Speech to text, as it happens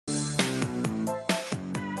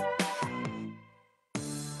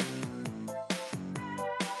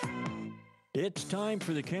It's time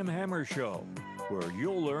for the Kim Hammer Show, where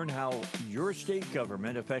you'll learn how your state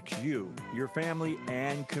government affects you, your family,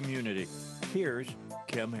 and community. Here's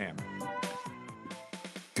Kim Hammer.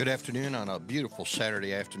 Good afternoon on a beautiful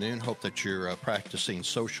Saturday afternoon. Hope that you're practicing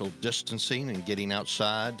social distancing and getting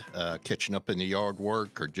outside, catching up in the yard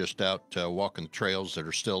work, or just out walking the trails that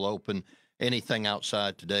are still open. Anything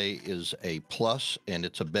outside today is a plus, and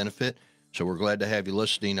it's a benefit. So we're glad to have you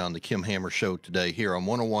listening on the Kim Hammer Show today here on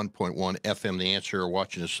 101.1 FM The Answer, or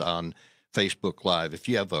watching us on Facebook Live. If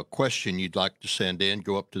you have a question you'd like to send in,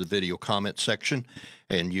 go up to the video comment section,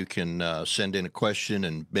 and you can send in a question.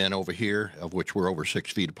 And Ben over here, of which we're over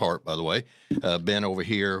 6 feet apart, by the way, Ben over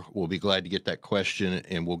here will be glad to get that question,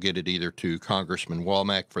 and we'll get it either to Congressman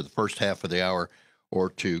Womack for the first half of the hour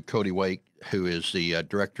or to Cody Waits, who is the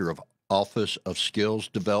Director of Office of Skills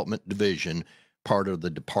Development Division, part of the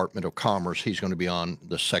Department of Commerce. He's going to be on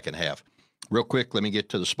the second half. Real quick, let me get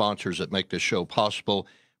to the sponsors that make this show possible.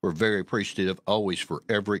 We're very appreciative always for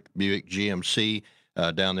Everett Buick GMC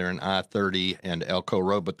down there in I-30 and Elko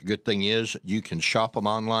Road. But the good thing is you can shop them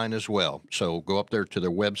online as well. So go up there to their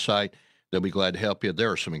website. They'll be glad to help you. There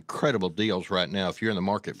are some incredible deals right now. If you're in the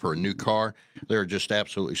market for a new car, there are just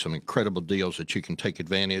absolutely some incredible deals that you can take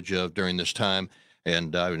advantage of during this time.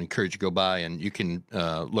 And I would encourage you to go by, and you can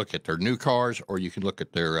look at their new cars, or you can look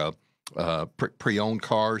at their pre-owned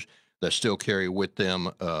cars that still carry with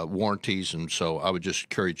them warranties. And so I would just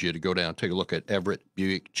encourage you to go down and take a look at Everett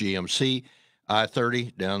Buick GMC,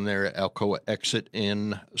 I-30, down there at Alcoa exit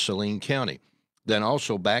in Saline County. Then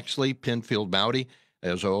also Baxley, Penfield, Mouty.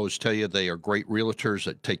 As I always tell you, they are great realtors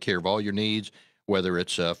that take care of all your needs, whether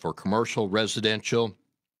it's for commercial, residential,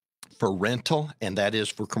 for rental, and that is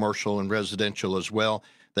for commercial and residential as well.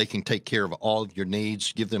 They can take care of all of your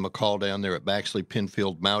needs. Give them a call down there at Baxley,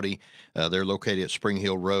 Penfield, Mouty. They're located at Spring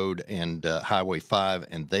Hill Road and Highway 5,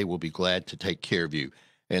 and they will be glad to take care of you.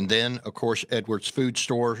 And then, of course, Edwards Food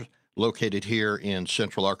Store, located here in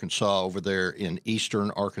Central Arkansas, over there in Eastern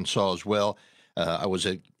Arkansas as well. I was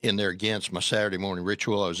in there again. It's my Saturday morning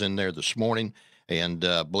ritual. I was in there this morning, and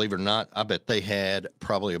believe it or not, I bet they had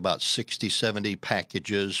probably about 60, 70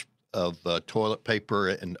 packages of toilet paper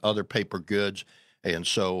and other paper goods. And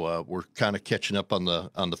so we're kind of catching up on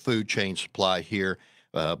the food chain supply here,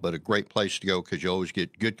 but a great place to go because you always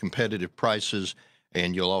get good competitive prices,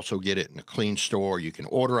 and you'll also get it in a clean store. You can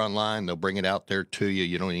order online. They'll bring it out there to you.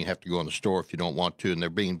 You don't even have to go in the store if you don't want to, and they're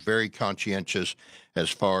being very conscientious as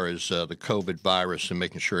far as the COVID virus and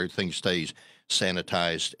making sure everything stays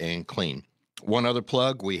sanitized and clean. One other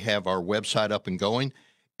plug, we have our website up and going.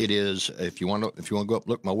 It is, if you want to go up and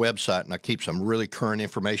look at my website, and I keep some really current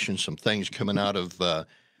information, some things coming out of the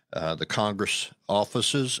Congress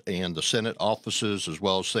offices and the Senate offices, as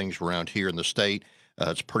well as things around here in the state.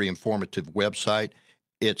 It's a pretty informative website.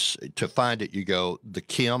 It's, to find it, you go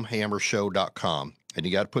thekimhammershow.com, and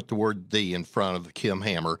you got to put the word "the" in front of the Kim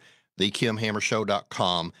Hammer,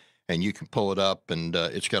 thekimhammershow.com, and you can pull it up, and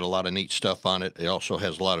it's got a lot of neat stuff on it. It also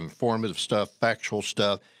has a lot of informative stuff, factual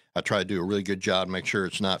stuff. I try to do a really good job to make sure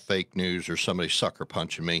it's not fake news or somebody sucker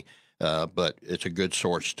punching me, but it's a good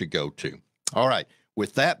source to go to. All right.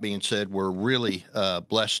 With that being said, we're really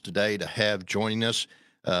blessed today to have joining us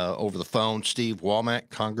over the phone Steve Womack,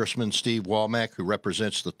 Congressman Steve Womack, who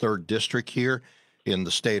represents the 3rd District here in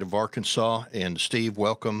the state of Arkansas. And Steve,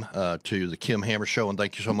 welcome to the Kim Hammer Show, and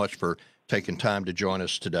thank you so much for taking time to join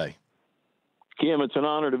us today. Kim, it's an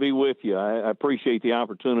honor to be with you. I appreciate the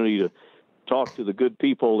opportunity to talk to the good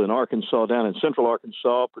people in Arkansas, down in Central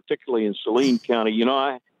Arkansas, particularly in Saline County. You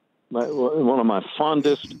know, one of my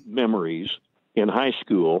fondest memories in high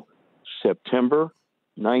school, September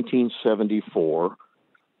 1974,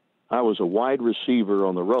 I was a wide receiver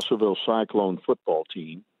on the Russellville Cyclone football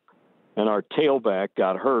team, and our tailback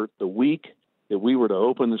got hurt the week that we were to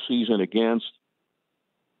open the season against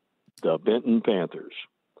the Benton Panthers.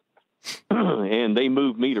 And they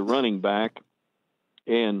moved me to running back,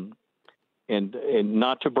 and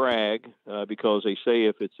not to brag, because they say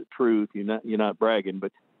if it's the truth, you're not bragging.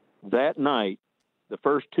 But that night, the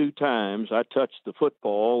first 2 times I touched the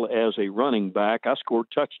football as a running back, I scored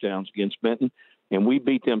touchdowns against Benton, and we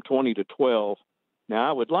beat them 20-12. Now,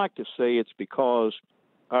 I would like to say it's because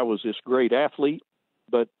I was this great athlete,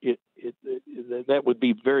 but that would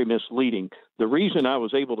be very misleading. The reason I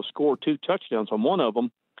was able to score 2 touchdowns on one of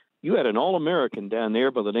them, you had an All-American down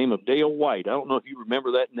there by the name of Dale White. I don't know if you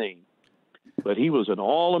remember that name, but he was an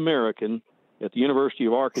All-American at the University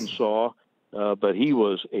of Arkansas, but he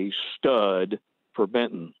was a stud for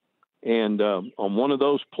Benton. And on one of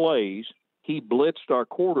those plays, he blitzed our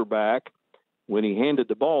quarterback when he handed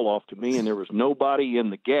the ball off to me, and there was nobody in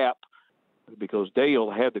the gap because Dale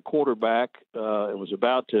had the quarterback and was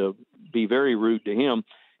about to be very rude to him.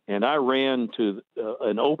 And I ran to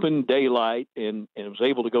an open daylight and was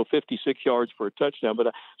able to go 56 yards for a touchdown.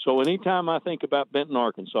 So anytime I think about Benton,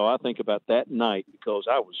 Arkansas, I think about that night because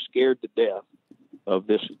I was scared to death of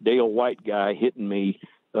this Dale White guy hitting me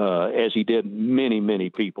as he did many, many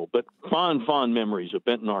people. But fond memories of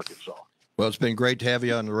Benton, Arkansas. Well, it's been great to have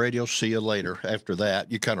you on the radio. See you later. After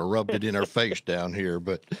that, you kind of rubbed it in our face down here.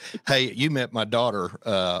 But, hey, you met my daughter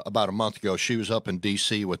about a month ago. She was up in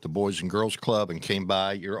D.C. with the Boys and Girls Club and came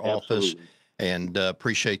by your office. And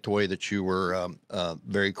appreciate the way that you were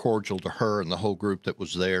very cordial to her and the whole group that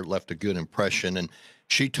was there, left a good impression. And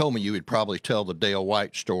she told me you would probably tell the Dale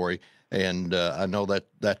White story. And I know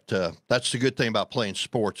that's the good thing about playing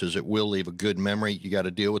sports is it will leave a good memory. You got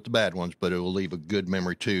to deal with the bad ones, but it will leave a good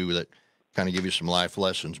memory, too, that kind of give you some life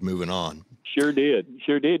lessons moving on. Sure did.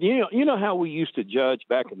 You know how we used to judge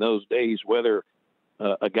back in those days whether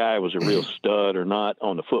a guy was a real stud or not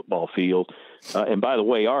on the football field. And by the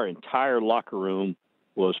way, our entire locker room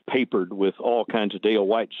was papered with all kinds of Dale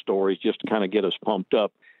White stories just to kind of get us pumped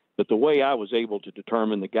up. But the way I was able to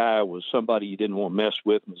determine the guy was somebody you didn't want to mess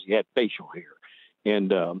with was he had facial hair.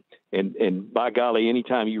 And by golly,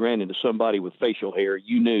 anytime you ran into somebody with facial hair,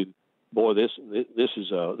 you knew, boy, this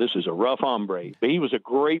is a rough hombre. But he was a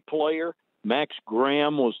great player. Max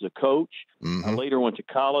Graham was the coach. Mm-hmm. I later went to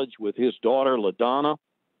college with his daughter, LaDonna.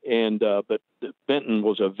 But Benton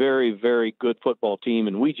was a very, very good football team,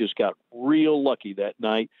 and we just got real lucky that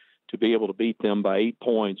night to be able to beat them by 8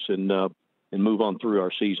 points and move on through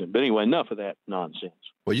our season. But anyway, enough of that nonsense.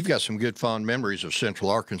 Well, you've got some good fond memories of Central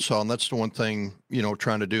Arkansas, and that's the one thing,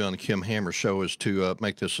 trying to do on the Kim Hammer Show is to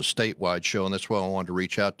make this a statewide show, and that's why I wanted to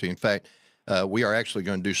reach out to you. In fact, we are actually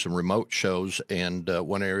going to do some remote shows, and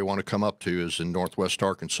one area we want to come up to is in Northwest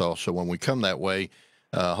Arkansas. So when we come that way,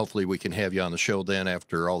 hopefully we can have you on the show then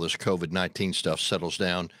after all this COVID-19 stuff settles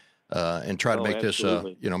down, and try to make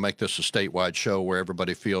absolutely. this, make this a statewide show where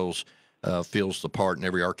everybody feels the part and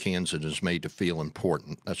every Arkansan is made to feel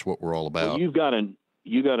important. That's what we're all about. Well,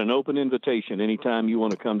 you got an open invitation anytime you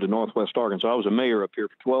want to come to Northwest Arkansas. I was a mayor up here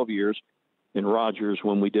for 12 years in Rogers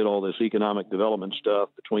when we did all this economic development stuff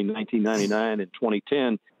between 1999 and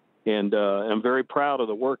 2010. And I'm very proud of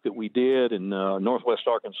the work that we did. And Northwest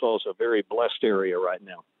Arkansas is a very blessed area right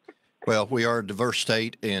now. Well, we are a diverse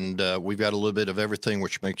state, and we've got a little bit of everything,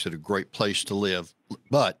 which makes it a great place to live.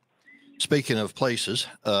 But speaking of places,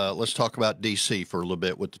 let's talk about D.C. for a little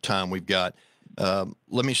bit with the time we've got.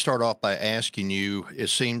 Let me start off by asking you, it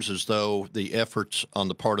seems as though the efforts on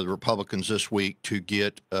the part of the Republicans this week to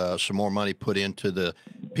get some more money put into the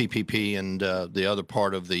PPP and the other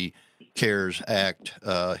part of the CARES Act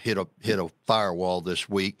hit a firewall this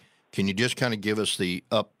week. Can you just kind of give us the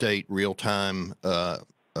update, real-time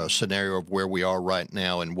scenario of where we are right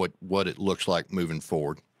now and what it looks like moving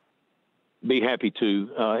forward? Be happy to.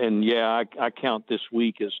 I count this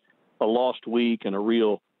week as a lost week and a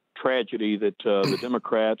real tragedy that the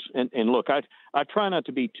Democrats and look, I try not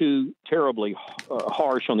to be too terribly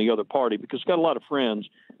harsh on the other party because I've got a lot of friends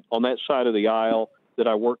on that side of the aisle that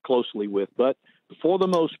I work closely with. But for the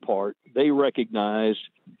most part, they recognized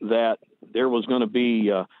that there was going to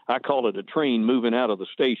be, I call it a train moving out of the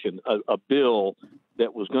station, a bill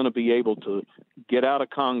that was going to be able to get out of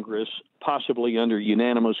Congress, possibly under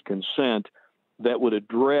unanimous consent, that would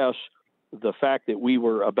address the fact that we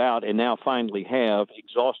were about and now finally have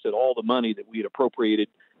exhausted all the money that we had appropriated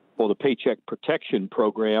for the Paycheck Protection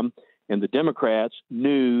Program. And the Democrats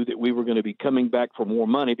knew that we were going to be coming back for more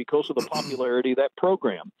money because of the popularity of that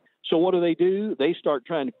program. So what do? They start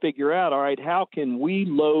trying to figure out, all right, how can we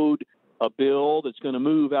load a bill that's going to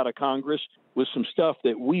move out of Congress with some stuff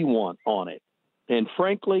that we want on it? And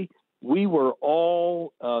frankly, we were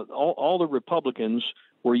all the Republicans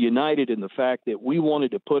were united in the fact that we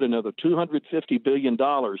wanted to put another $250 billion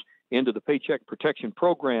into the Paycheck Protection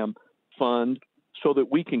Program fund so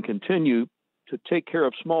that we can continue to take care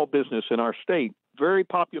of small business in our state. Very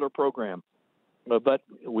popular program. But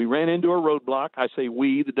we ran into a roadblock. I say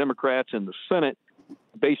we, the Democrats in the Senate,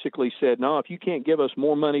 basically said, no, if you can't give us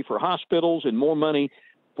more money for hospitals and more money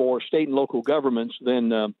for state and local governments, then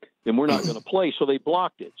we're not going to play. So they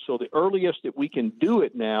blocked it. So the earliest that we can do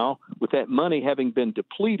it now, with that money having been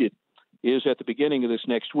depleted, is at the beginning of this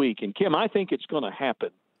next week. And Kim, I think it's going to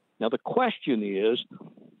happen. Now the question is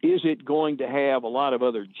it going to have a lot of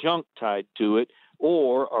other junk tied to it,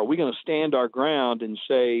 or are we going to stand our ground and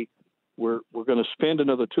say we're going to spend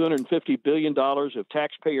another $250 billion of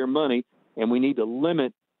taxpayer money, and we need to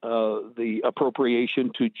limit the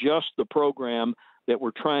appropriation to just the program that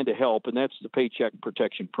we're trying to help, and that's the Paycheck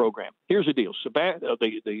Protection Program. Here's the deal.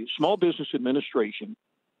 The Small Business Administration,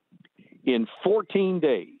 in 14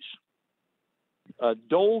 days,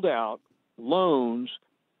 doled out loans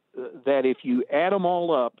that, if you add them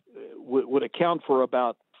all up, would account for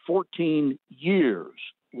about 14 years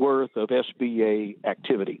worth of SBA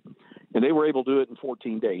activity. And they were able to do it in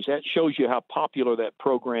 14 days. That shows you how popular that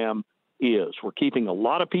program is. We're keeping a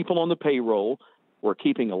lot of people on the payroll. We're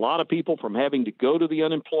keeping a lot of people from having to go to the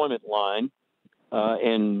unemployment line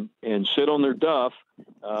and sit on their duff.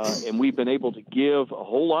 And we've been able to give a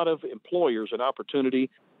whole lot of employers an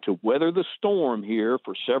opportunity to weather the storm here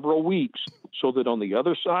for several weeks, so that on the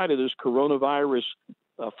other side of this coronavirus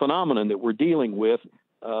phenomenon that we're dealing with,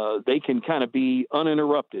 they can kind of be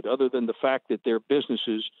uninterrupted, other than the fact that their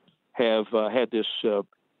businesses have had this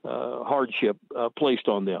hardship placed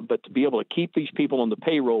on them. But to be able to keep these people on the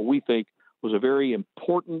payroll, we think, was a very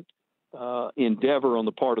important endeavor on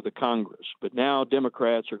the part of the Congress. But now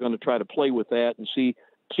Democrats are going to try to play with that and see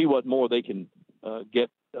what more they can get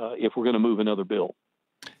if we're going to move another bill.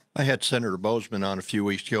 I had Senator Bozeman on a few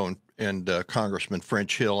weeks ago and Congressman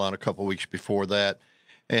French Hill on a couple of weeks before that.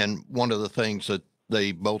 And one of the things that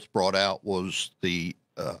they both brought out was the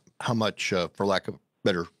how much, for lack of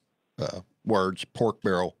better words, pork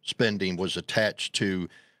barrel spending was attached to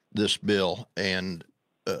this bill. And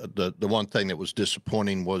the one thing that was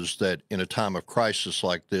disappointing was that in a time of crisis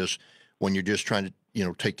like this, when you're just trying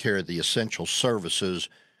to take care of the essential services,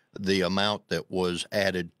 the amount that was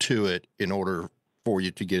added to it in order for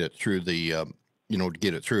you to get it through to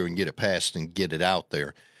get it through and get it passed and get it out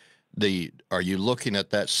there. Are you looking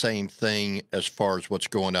at that same thing as far as what's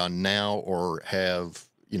going on now, or have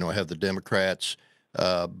the Democrats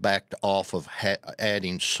backed off of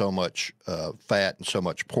adding so much fat and so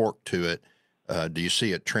much pork to it? Do you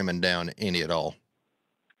see it trimming down any at all?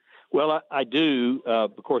 Well, I do.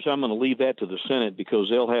 Of course, I'm going to leave that to the Senate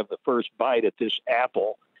because they'll have the first bite at this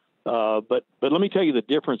apple. But let me tell you the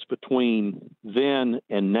difference between then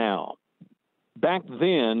and now. Back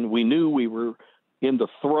then, we knew we were in the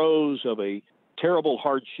throes of a terrible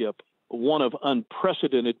hardship, one of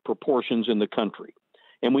unprecedented proportions in the country.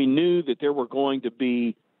 And we knew that there were going to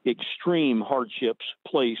be extreme hardships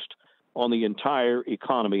placed on the entire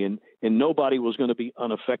economy, and nobody was going to be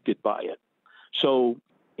unaffected by it. So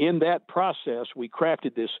in that process, we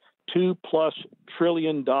crafted this $2+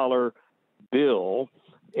 trillion bill.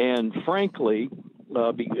 And frankly,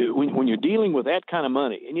 when you're dealing with that kind of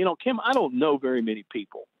money, and Kim, I don't know very many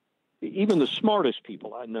people, even the smartest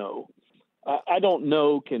people I know, I don't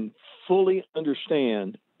know can fully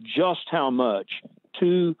understand just how much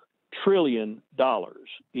 $2 trillion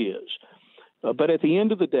is. But at the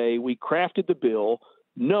end of the day, we crafted the bill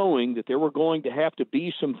knowing that there were going to have to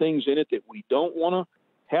be some things in it that we don't want to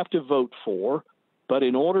have to vote for. But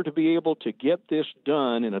in order to be able to get this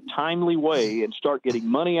done in a timely way and start getting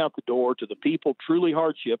money out the door to the people truly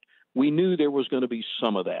hardship, we knew there was going to be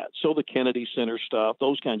some of that. So the Kennedy Center stuff,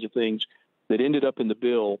 those kinds of things that ended up in the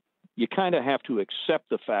bill, you kind of have to accept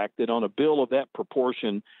the fact that on a bill of that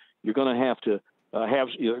proportion, you're going to have to there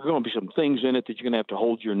are going to be some things in it that you're going to have to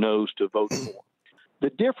hold your nose to vote for. The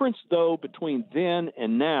difference, though, between then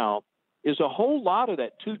and now is a whole lot of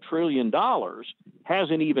that $2 trillion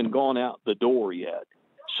hasn't even gone out the door yet.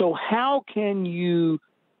 So how can you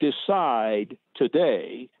decide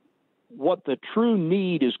today what the true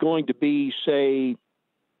need is going to be, say,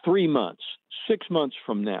 3 months, 6 months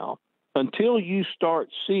from now, until you start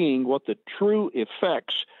seeing what the true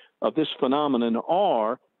effects of this phenomenon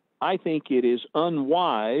are? I think it is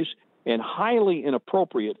unwise and highly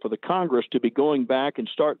inappropriate for the Congress to be going back and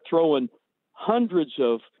start throwing hundreds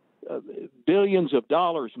of billions of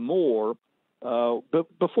dollars more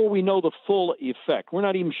before we know the full effect. We're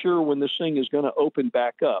not even sure when this thing is going to open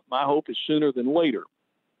back up. My hope is sooner than later.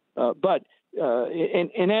 But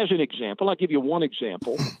as an example, I'll give you one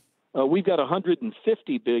example. We've got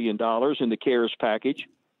 $150 billion in the CARES package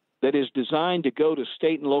that is designed to go to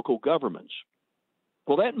state and local governments.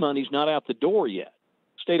 Well, that money's not out the door yet.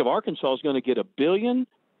 State of Arkansas is going to get $1.25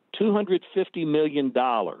 billion,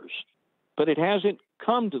 but it hasn't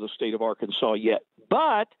come to the state of Arkansas yet.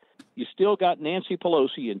 But you still got Nancy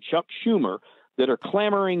Pelosi and Chuck Schumer that are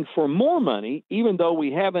clamoring for more money, even though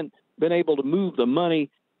we haven't been able to move the money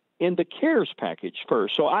in the CARES package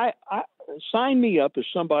first. So I sign me up as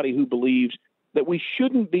somebody who believes that we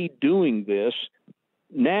shouldn't be doing this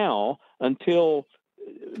now until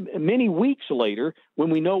many weeks later, when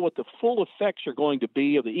we know what the full effects are going to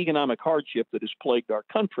be of the economic hardship that has plagued our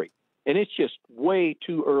country. And it's just way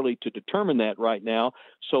too early to determine that right now.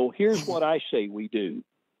 So here's what I say we do.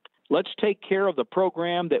 Let's take care of the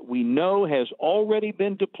program that we know has already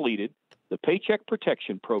been depleted, the Paycheck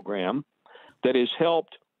Protection Program, that has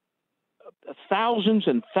helped thousands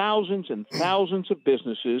and thousands and thousands of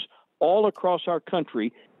businesses all across our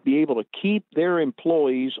country be able to keep their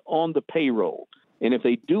employees on the payroll. And if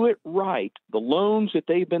they do it right, the loans that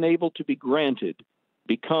they've been able to be granted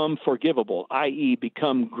become forgivable, i.e.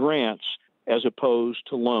 become grants as opposed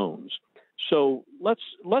to loans. So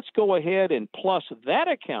let's go ahead and plus that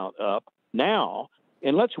account up now,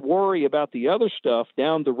 and let's worry about the other stuff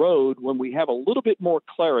down the road when we have a little bit more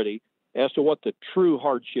clarity as to what the true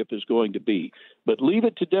hardship is going to be. But leave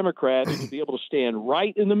it to Democrats to be able to stand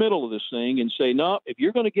right in the middle of this thing and say, no, if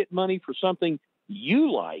you're going to get money for something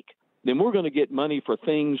you like, then we're going to get money for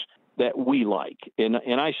things that we like. And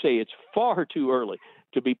I say it's far too early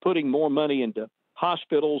to be putting more money into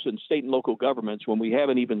hospitals and state and local governments when we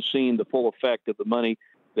haven't even seen the full effect of the money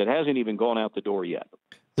that hasn't even gone out the door yet.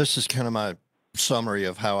 This is kind of my summary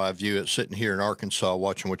of how I view it sitting here in Arkansas,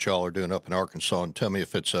 watching what y'all are doing up in Arkansas, and tell me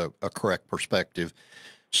if it's a correct perspective.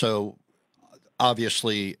 So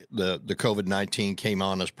obviously the COVID-19 came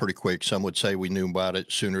on us pretty quick. Some would say we knew about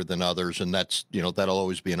it sooner than others, and that's, that'll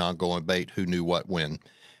always be an ongoing debate, who knew what when.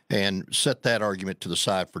 And set that argument to the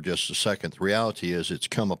side for just a second. The reality is it's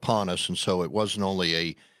come upon us, and so it wasn't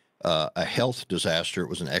only a health disaster, it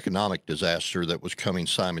was an economic disaster that was coming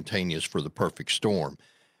simultaneous for the perfect storm.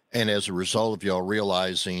 And as a result of y'all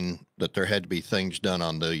realizing that there had to be things done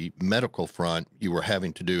on the medical front, you were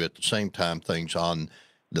having to do at the same time things on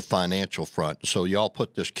the financial front. So y'all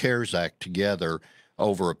put this CARES Act together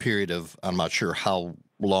over a period of, I'm not sure how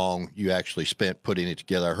long you actually spent putting it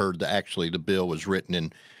together. I heard that actually the bill was written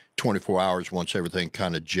in 24 hours once everything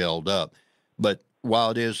kind of gelled up. But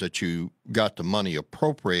while it is that you got the money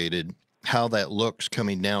appropriated, how that looks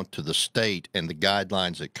coming down to the state and the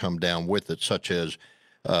guidelines that come down with it, such as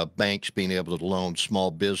banks being able to loan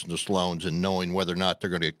small business loans and knowing whether or not they're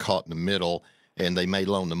going to get caught in the middle, and they may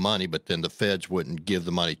loan the money, but then the feds wouldn't give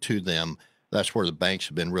the money to them. That's where the banks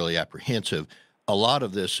have been really apprehensive. A lot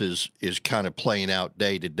of this is kind of playing out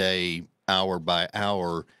day to day, hour by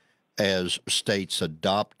hour, as states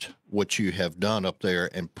adopt what you have done up there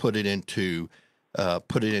and put it into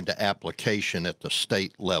application at the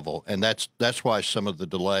state level. And that's why some of the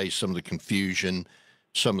delay, some of the confusion,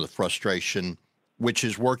 some of the frustration, which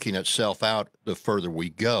is working itself out the further we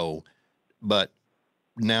go. But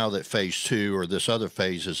now that phase two or this other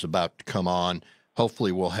phase is about to come on,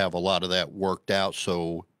 hopefully we'll have a lot of that worked out.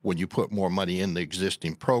 So when you put more money in the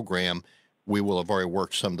existing program, we will have already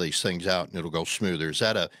worked some of these things out and it'll go smoother. Is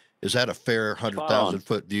that a fair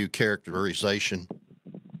 100,000-foot view characterization?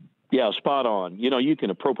 Yeah, spot on. You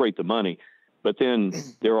can appropriate the money, but then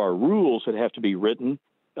there are rules that have to be written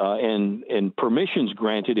and permissions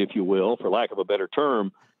granted, if you will, for lack of a better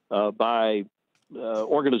term, by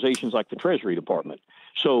organizations like the Treasury Department.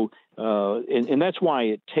 So, and that's why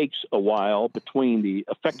it takes a while between the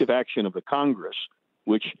effective action of the Congress,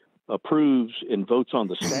 which approves and votes on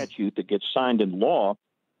the statute that gets signed into law,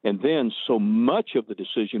 and then so much of the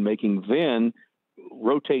decision-making then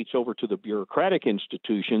rotates over to the bureaucratic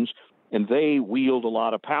institutions, and they wield a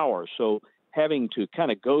lot of power. So having to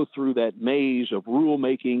kind of go through that maze of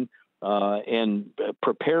rulemaking and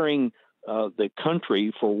preparing the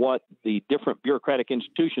country for what the different bureaucratic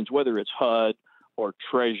institutions, whether it's HUD or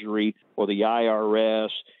Treasury or the IRS,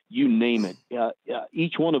 you name it,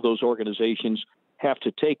 each one of those organizations have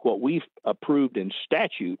to take what we've approved in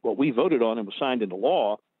statute, what we voted on and was signed into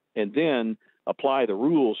law, and then apply the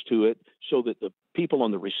rules to it so that the people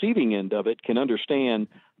on the receiving end of it can understand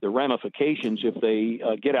the ramifications if they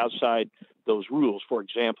get outside those rules. For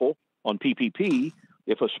example, on PPP,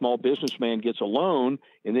 if a small businessman gets a loan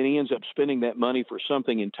and then he ends up spending that money for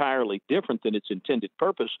something entirely different than its intended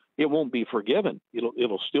purpose, it won't be forgiven.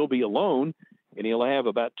 It'll still be a loan, and he'll have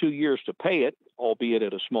about 2 years to pay it, albeit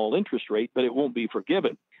at a small interest rate, but it won't be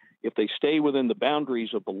forgiven. If they stay within the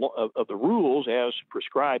boundaries of the rules as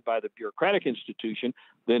prescribed by the bureaucratic institution,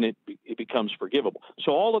 then it becomes forgivable.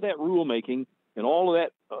 So all of that rulemaking and all of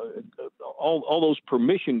that, all those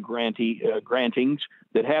permission grantings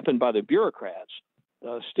that happen by the bureaucrats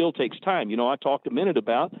still takes time. I talked a minute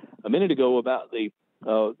ago about the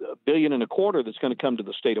 $1.25 billion that's going to come to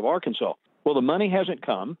the state of Arkansas. Well, the money hasn't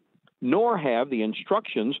come, nor have the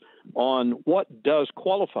instructions on what does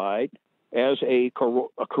qualify as a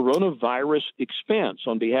coronavirus expense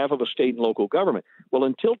on behalf of a state and local government. Well,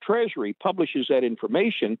 until Treasury publishes that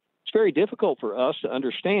information, it's very difficult for us to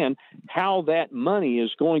understand how that money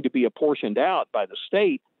is going to be apportioned out by the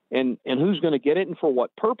state and who's going to get it and for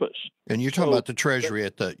what purpose. And you're talking about the Treasury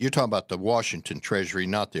you're talking about the Washington Treasury,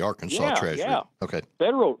 not the Arkansas Treasury. Yeah. Okay.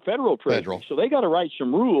 Federal Treasury. Federal. So they got to write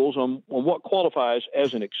some rules on what qualifies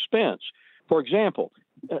as an expense. For example,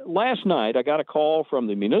 last night I got a call from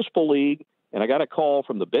the Municipal League and I got a call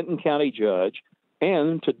from the Benton County judge,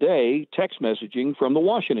 and today text messaging from the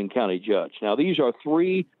Washington County judge. Now, these are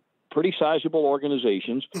three pretty sizable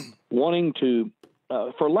organizations wanting to,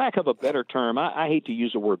 for lack of a better term, I hate to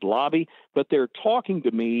use the word lobby, but they're talking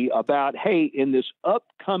to me about, hey, in this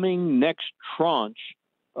upcoming next tranche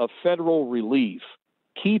of federal relief,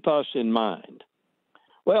 keep us in mind.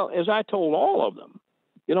 Well, as I told all of them,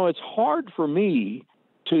 it's hard for me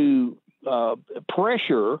to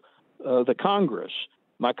pressure the Congress,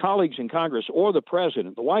 my colleagues in Congress, or the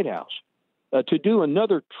president, the White House, to do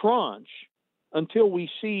another tranche until we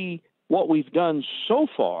see what we've done so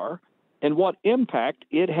far and what impact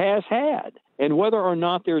it has had, and whether or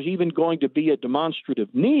not there's even going to be a demonstrative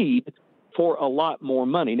need for a lot more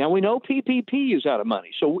money. Now, we know PPP is out of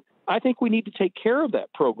money, so I think we need to take care of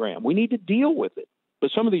that program. We need to deal with it.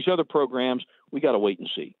 But some of these other programs, we got to wait and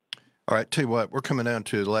see. All right, tell you what, we're coming down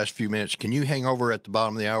to the last few minutes. Can you hang over at the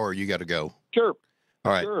bottom of the hour, or you got to go? Sure.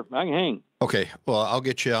 All right. Sure, I can hang. Okay. Well, I'll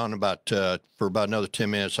get you on for about another 10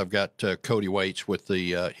 minutes. I've got Cody Waits with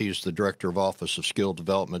he's the Director of Office of Skill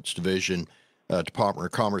Development's Division, Department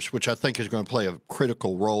of Commerce, which I think is going to play a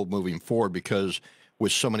critical role moving forward because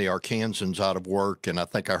with so many Arkansans out of work, and I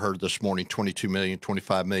think I heard this morning 22 million,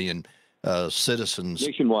 25 million citizens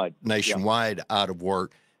nationwide out of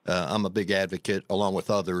work. I'm a big advocate, along with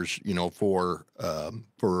others, for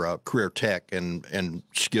career tech and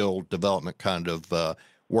skill development kind of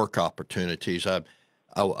work opportunities. I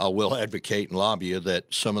will advocate and lobby you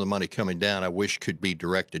that some of the money coming down, I wish could be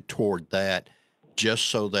directed toward that, just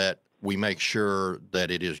so that we make sure that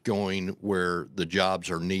it is going where the jobs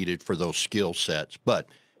are needed for those skill sets. But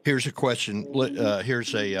here's a question.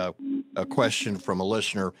 Here's a question from a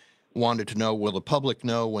listener. Wanted to know, will the public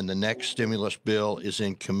know when the next stimulus bill is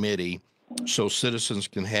in committee so citizens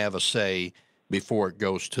can have a say before it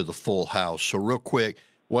goes to the full House? So real quick,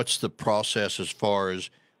 what's the process as far as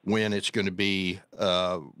when it's going to be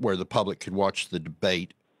where the public could watch the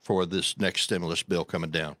debate for this next stimulus bill coming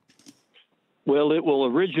down? Well, it will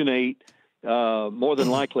originate more than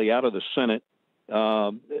likely out of the Senate.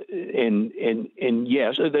 And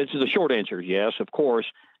yes, that's the short answer. Yes, of course,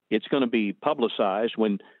 it's going to be publicized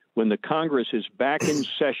when the Congress is back in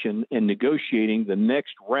session and negotiating the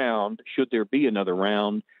next round. Should there be another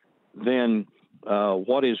round, then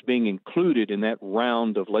what is being included in that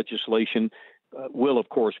round of legislation will, of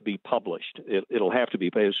course, be published. It'll have to be,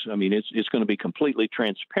 because it's going to be completely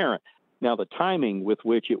transparent. Now, the timing with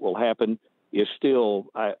which it will happen is still,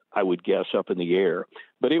 I would guess, up in the air.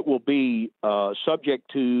 But it will be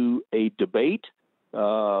subject to a debate,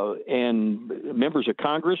 and members of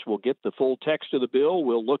Congress will get the full text of the bill.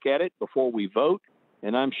 We'll look at it before we vote,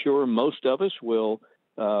 and I'm sure most of us will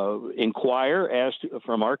inquire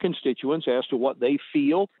from our constituents as to what they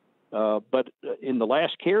feel. But in the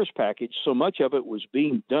last CARES package, so much of it was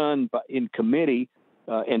being done in committee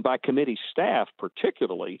and by committee staff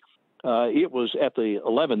particularly. It was at the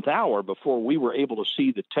 11th hour before we were able to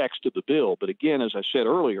see the text of the bill. But again, as I said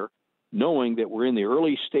earlier, knowing that we're in the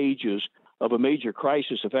early stages of a major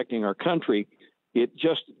crisis affecting our country, it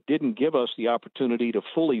just didn't give us the opportunity to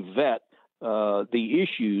fully vet the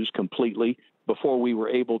issues completely before we were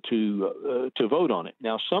able to vote on it.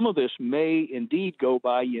 Now, some of this may indeed go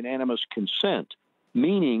by unanimous consent,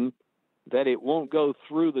 meaning that it won't go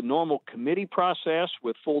through the normal committee process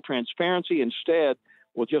with full transparency. Instead,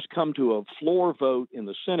 we'll just come to a floor vote in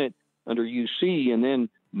the Senate under UC and then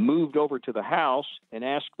moved over to the House and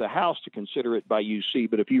ask the House to consider it by UC.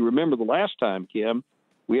 But if you remember the last time, Kim,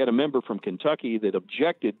 we had a member from Kentucky that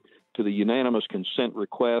objected to the unanimous consent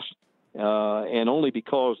request, and only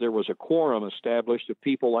because there was a quorum established of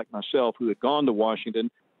people like myself who had gone to Washington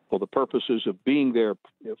for the purposes of being there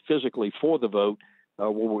physically for the vote,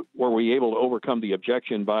 were we able to overcome the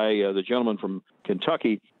objection by the gentleman from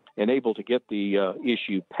Kentucky and able to get the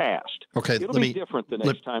issue passed. Okay, It'll be different the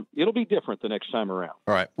next time. It'll be different the next time around.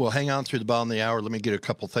 All right. Well, hang on through the bottom of the hour. Let me get a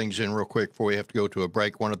couple things in real quick before we have to go to a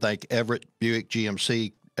break. I want to thank Everett Buick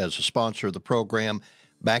GMC as a sponsor of the program.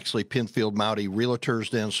 Baxley, Penfield, Mowdy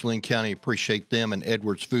Realtors down in Saline County. Appreciate them. And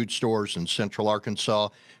Edwards Food Stores in Central Arkansas.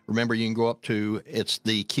 Remember, you can go up to, it's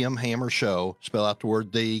the Kim Hammer Show. Spell out the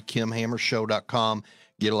word KimHammerShow.com.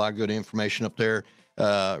 Get a lot of good information up there.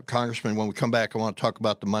 Congressman, when we come back, I want to talk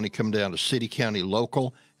about the money coming down to city, county,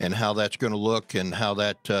 local, and how that's going to look and how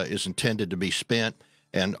that is intended to be spent.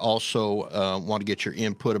 and also want to get your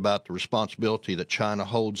input about the responsibility that China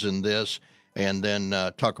holds in this, and then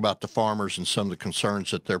talk about the farmers and some of the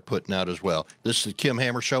concerns that they're putting out as well. This is the Kim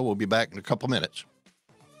Hammer Show. We'll be back in a couple minutes.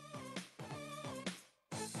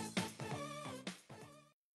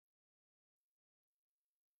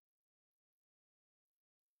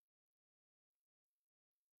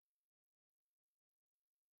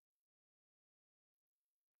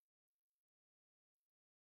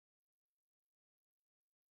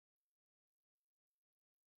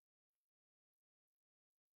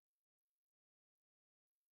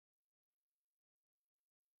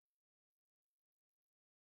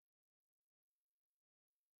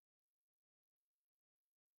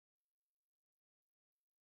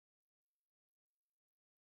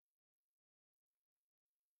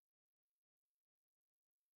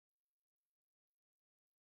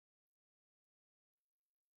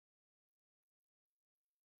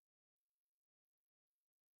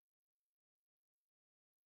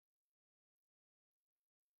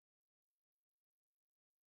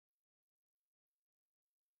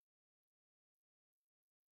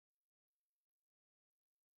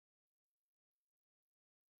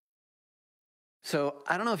 So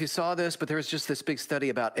I don't know if you saw this, but there was just this big study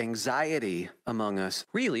about anxiety among us.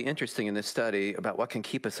 Really interesting in this study about what can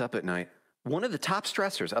keep us up at night. One of the top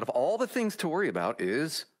stressors out of all the things to worry about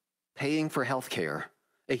is paying for health care.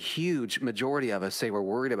 A huge majority of us say we're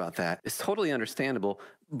worried about that. It's totally understandable,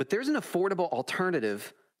 but there's an affordable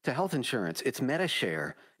alternative to health insurance. It's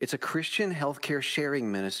MediShare. It's a Christian healthcare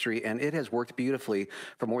sharing ministry, and it has worked beautifully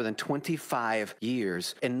for more than 25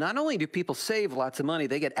 years. And not only do people save lots of money,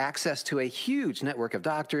 they get access to a huge network of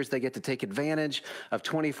doctors. They get to take advantage of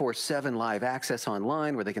 24/7 live access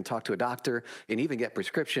online where they can talk to a doctor and even get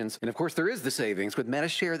prescriptions. And of course, there is the savings. With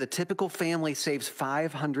MediShare, the typical family saves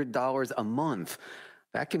 $500 a month.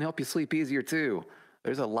 That can help you sleep easier too.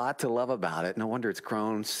 There's a lot to love about it. No wonder it's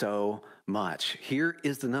grown so much. Here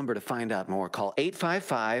is the number to find out more. Call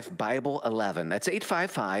 855-BIBLE-11. That's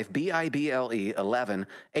 855-BIBLE 11.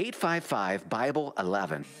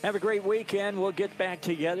 855-BIBLE-11. Have a great weekend. We'll get back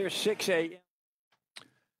together 6 a.m.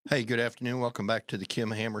 Hey, good afternoon. Welcome back to the Kim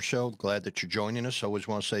Hammer Show. Glad that you're joining us. I always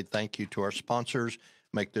want to say thank you to our sponsors,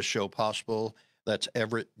 make this show possible. That's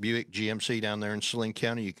Everett Buick GMC down there in Saline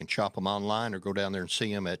County. You can shop them online or go down there and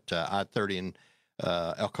see them at I-30 and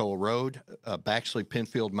Alcoa Road. Baxley,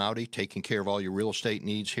 Penfield, Mowdy, taking care of all your real estate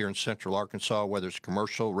needs here in Central Arkansas, whether it's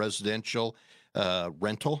commercial, residential,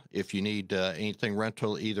 rental. If you need anything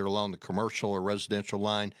rental, either along the commercial or residential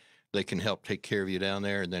line, they can help take care of you down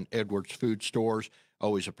there. And then Edwards Food Stores,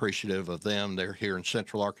 always appreciative of them. They're here in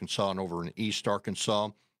Central Arkansas and over in East Arkansas.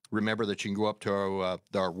 Remember that you can go up to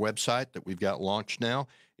our website that we've got launched now.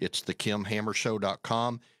 It's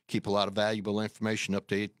thekimhammershow.com. Keep a lot of valuable information,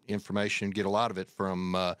 update information, get a lot of it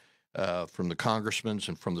from the congressmen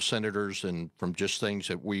and from the senators and from just things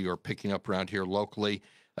that we are picking up around here locally.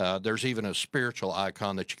 There's even a spiritual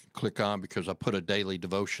icon that you can click on because I put a daily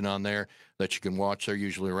devotion on there that you can watch. They're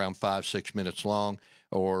usually around 5-6 minutes long,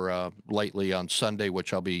 or lately on Sunday,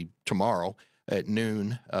 which I'll be tomorrow at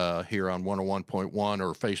noon here on 101.1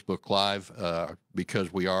 or Facebook Live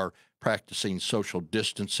because we are practicing social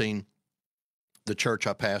distancing. The church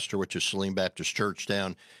I pastor, which is Saline Baptist Church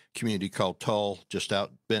down community called Tull, just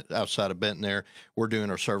outside of Benton there, we're doing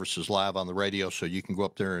our services live on the radio, so you can go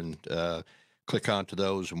up there and click onto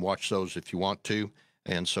those and watch those if you want to.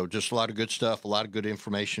 And so just a lot of good stuff, a lot of good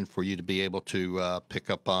information for you to be able to pick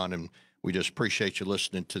up on, and we just appreciate you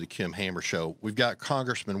listening to the Kim Hammer Show. We've got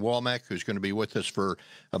Congressman Womack, who's going to be with us for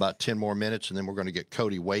about 10 more minutes, and then we're going to get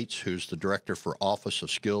Cody Waits, who's the Director for Office of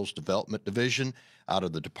Skills Development Division out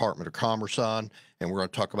of the Department of Commerce on, and we're going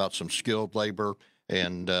to talk about some skilled labor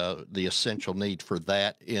and the essential need for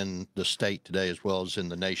that in the state today as well as in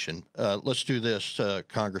the nation. Let's do this,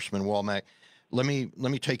 Congressman Womack. Let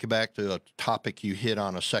me take you back to a topic you hit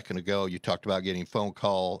on a second ago. You talked about getting phone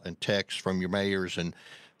call and text from your mayors and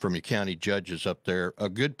from your county judges up there. A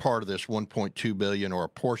good part of this $1.2 billion, or a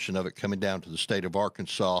portion of it coming down to the state of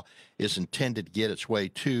Arkansas, is intended to get its way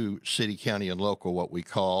to city, county, and local, what we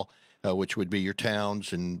call, which would be your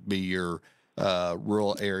towns and be your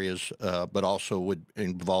rural areas, but also would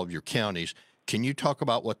involve your counties. Can you talk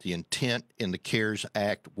about what the intent in the CARES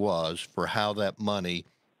Act was for how that money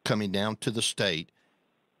coming down to the state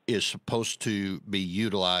is supposed to be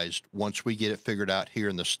utilized once we get it figured out here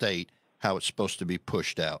in the state, how it's supposed to be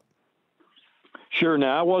pushed out? Sure.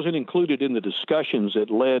 Now, I wasn't included in the discussions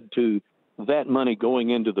that led to that money going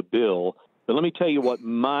into the bill, but let me tell you what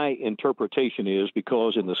my interpretation is,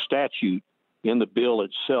 because in the statute, in the bill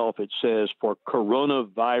itself, it says for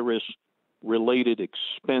coronavirus-related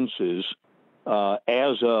expenses,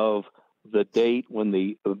 as of the date when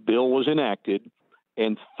the bill was enacted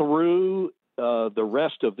and through the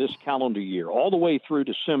rest of this calendar year, all the way through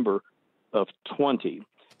December of 20.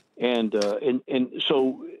 And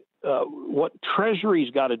so what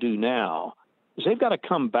Treasury's got to do now is they've got to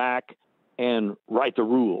come back and write the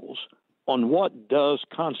rules on what does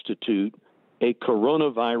constitute a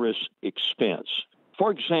coronavirus expense.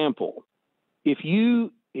 For example, if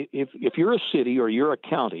you're a city or you're a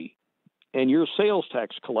county and your sales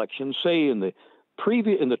tax collection, say in the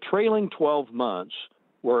trailing 12 months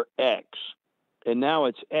were X, and now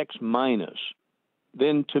it's X minus,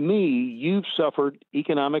 then to me, you've suffered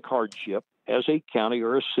economic hardship as a county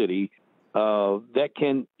or a city that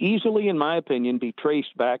can easily, in my opinion, be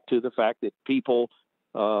traced back to the fact that people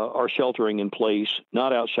are sheltering in place,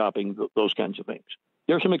 not out shopping, those kinds of things.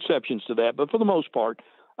 There are some exceptions to that, but for the most part,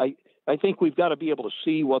 I think we've got to be able to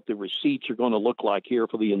see what the receipts are going to look like here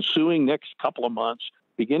for the ensuing next couple of months,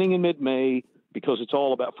 beginning in mid-May, because it's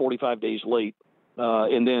all about 45 days late,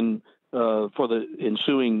 and then for the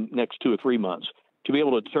ensuing next 2 or 3 months, to be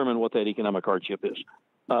able to determine what that economic hardship is.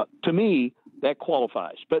 To me, that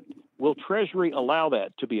qualifies. But will Treasury allow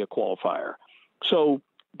that to be a qualifier? So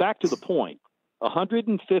back to the point,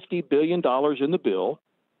 $150 billion in the bill.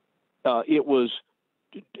 It was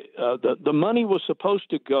the money was supposed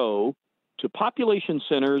to go to population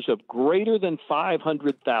centers of greater than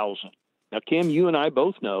 500,000. Now, Kim, you and I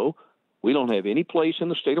both know we don't have any place in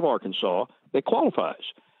the state of Arkansas that qualifies.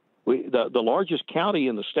 The largest county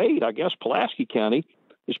in the state, I guess, Pulaski County,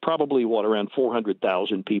 is probably, around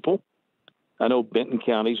 400,000 people. I know Benton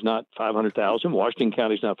County's not 500,000. Washington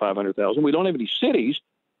County's not 500,000. We don't have any cities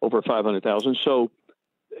over 500,000. So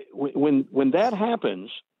when that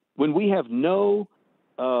happens, when we have no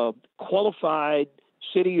qualified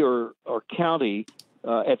city or county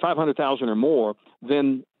at 500,000 or more,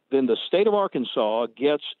 then the state of Arkansas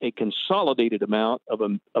gets a consolidated amount of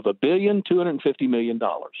 $1.25 billion.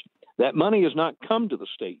 That money has not come to the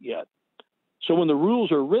state yet. So when the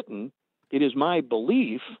rules are written, it is my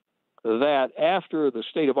belief that after the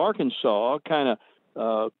state of Arkansas kind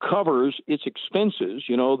of covers its expenses,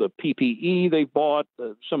 the PPE they bought,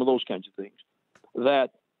 some of those kinds of things,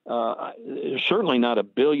 that certainly not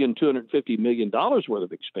 $1.25 billion worth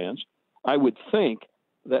of expense. I would think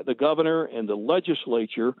that the governor and the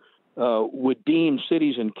legislature would deem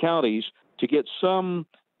cities and counties to get some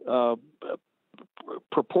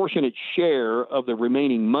proportionate share of the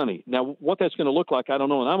remaining money. Now, what that's going to look like, I don't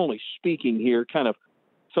know, and I'm only speaking here kind of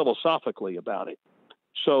philosophically about it.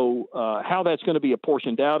 So how that's going to be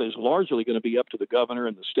apportioned out is largely going to be up to the governor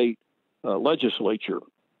and the state legislature.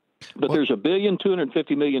 But there's $1.25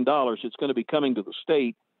 billion that's going to be coming to the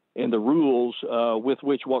state, and the rules with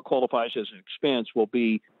which what qualifies as an expense will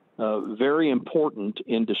be very important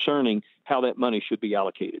in discerning how that money should be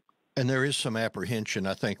allocated. And there is some apprehension,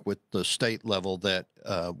 I think, with the state level that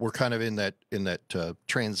we're kind of in that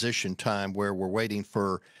transition time where we're waiting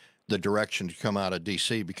for the direction to come out of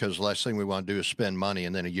D.C. because the last thing we want to do is spend money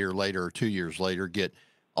and then a year later or 2 years later get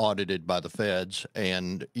audited by the feds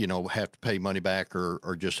and, have to pay money back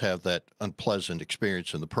or just have that unpleasant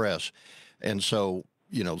experience in the press. And so,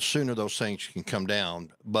 sooner those things can come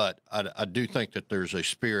down. But I do think that there's a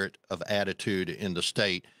spirit of attitude in the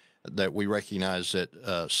state that we recognize that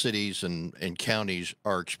cities and counties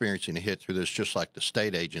are experiencing a hit through this, just like the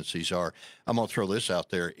state agencies are. I'm going to throw this out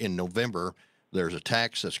there. In November, there's a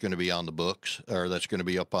tax that's going to be on the books, or that's going to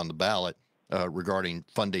be up on the ballot regarding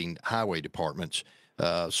funding highway departments.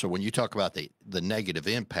 So when you talk about the negative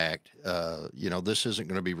impact, this isn't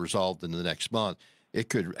going to be resolved in the next month. It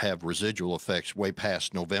could have residual effects way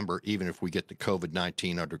past November, even if we get the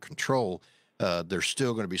COVID-19 under control. There's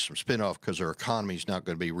still going to be some spinoff because our economy is not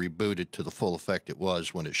going to be rebooted to the full effect it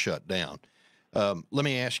was when it shut down. Let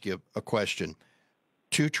me ask you a question.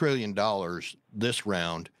 $2 trillion this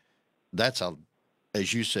round, that's,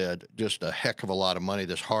 as you said, just a heck of a lot of money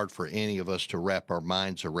that's hard for any of us to wrap our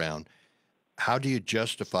minds around. How do you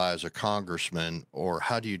justify as a congressman, or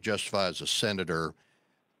how do you justify as a senator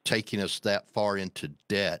taking us that far into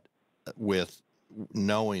debt with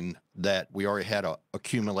knowing that we already had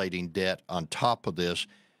accumulating debt on top of this?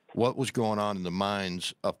 What was going on in the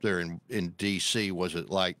minds up there in D.C.? Was it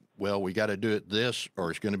like, well, we got to do it this, or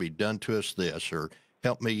it's going to be done to us this? Or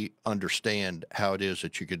help me understand how it is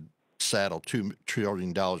that you could saddle $2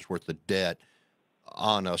 trillion worth of debt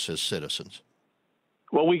on us as citizens.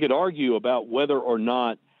 Well, we could argue about whether or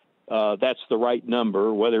not that's the right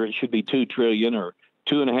number, whether it should be $2 trillion or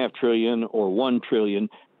 $2.5 trillion or $1 trillion.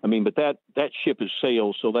 I mean, but that ship has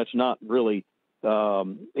sailed, so that's not really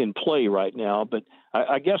in play right now. But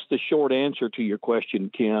I guess the short answer to your question,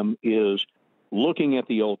 Kim, is looking at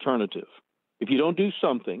the alternative. If you don't do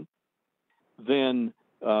something, then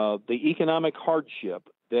the economic hardship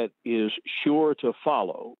that is sure to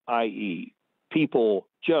follow, i.e., people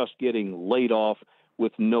just getting laid off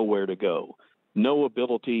with nowhere to go, no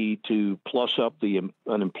ability to plus up the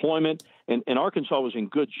unemployment, and Arkansas was in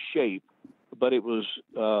good shape, but it was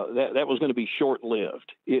that was going to be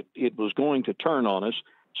short-lived. It was going to turn on us.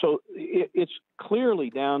 So it's clearly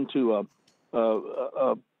down to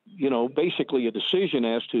basically a decision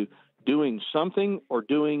as to doing something or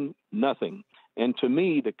doing nothing. And to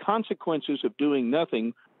me, the consequences of doing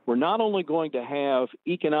nothing were not only going to have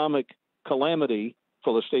economic calamity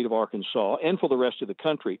for the state of Arkansas and for the rest of the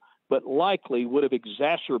country, but likely would have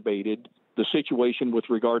exacerbated the situation with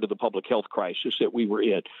regard to the public health crisis that we were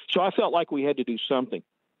in. So I felt like we had to do something.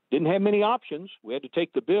 Didn't have many options. We had to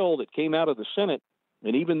take the bill that came out of the Senate,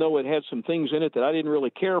 and even though it had some things in it that I didn't really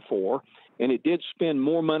care for, and it did spend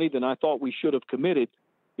more money than I thought we should have committed,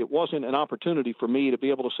 it wasn't an opportunity for me to be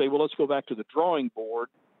able to say, well, let's go back to the drawing board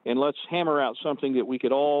and let's hammer out something that we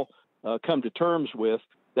could all come to terms with.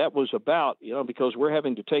 That was about, because we're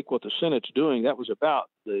having to take what the Senate's doing, that was about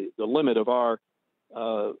the limit of our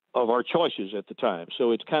choices at the time.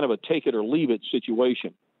 So it's kind of a take it or leave it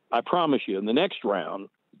situation. I promise you, in the next round,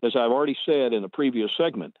 as I've already said in the previous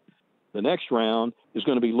segment, the next round is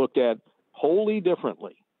going to be looked at wholly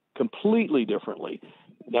differently, completely differently.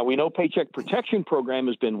 Now, we know Paycheck Protection Program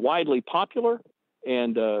has been widely popular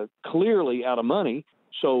and clearly out of money,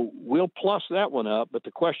 so we'll plus that one up. But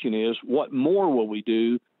the question is, what more will we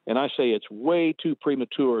do? And I say it's way too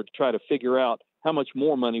premature to try to figure out how much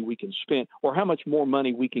more money we can spend or how much more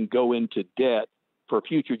money we can go into debt for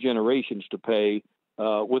future generations to pay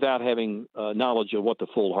without having knowledge of what the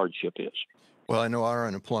full hardship is. Well, I know our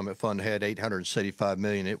unemployment fund had $875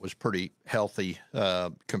 million. It was pretty healthy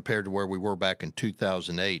compared to where we were back in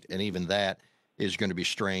 2008, and even that is going to be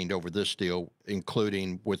strained over this deal,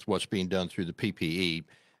 including with what's being done through the PPE.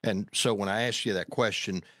 And so when I ask you that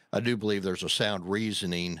question, I do believe there's a sound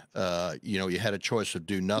reasoning. You had a choice of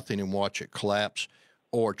do nothing and watch it collapse,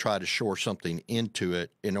 or try to shore something into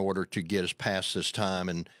it in order to get us past this time.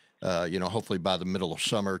 And hopefully by the middle of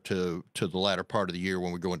summer to the latter part of the year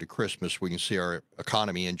when we go into Christmas, we can see our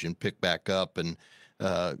economy engine pick back up. And,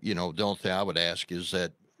 the only thing I would ask is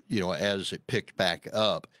that, as it picked back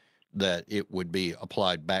up, that it would be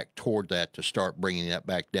applied back toward that to start bringing that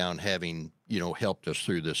back down, having, helped us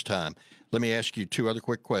through this time. Let me ask you two other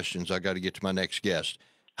quick questions. I got to get to my next guest.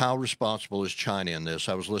 How responsible is China in this?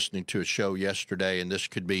 I was listening to a show yesterday, and this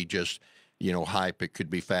could be just hype. It could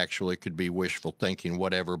be factual. It could be wishful thinking,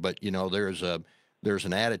 whatever. But, there's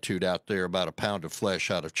an attitude out there about a pound of flesh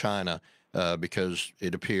out of China because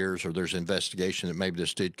it appears, or there's investigation that maybe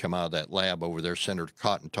this did come out of that lab over there. Senator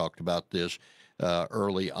Cotton talked about this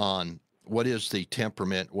early on. What is the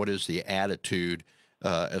temperament? What is the attitude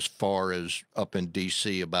as far as up in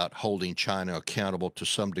D.C. about holding China accountable to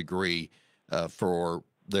some degree for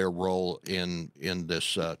their role in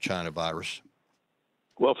this China virus?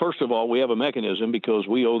 Well, first of all, we have a mechanism because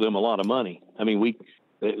we owe them a lot of money. I mean,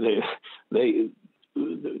 they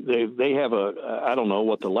have I don't know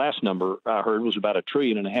what the last number I heard was about $1.5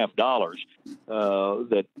 trillion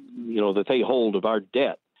that they hold of our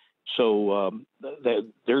debt. So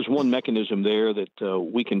there's one mechanism there that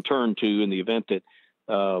we can turn to in the event that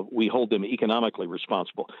we hold them economically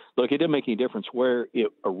responsible. Look, it didn't make any difference where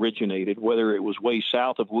it originated, whether it was way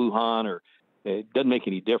south of Wuhan or it doesn't make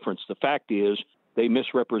any difference. The fact is, they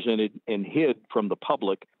misrepresented and hid from the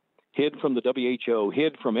public, hid from the WHO,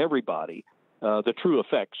 hid from everybody the true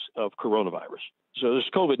effects of coronavirus. So this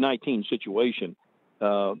COVID-19 situation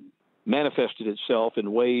manifested itself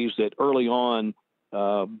in ways that early on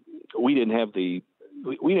we didn't have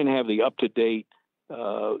the up-to-date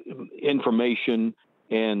information,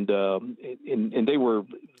 and they were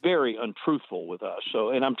very untruthful with us. So,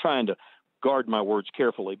 and I'm trying to guard my words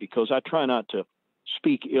carefully because I try not to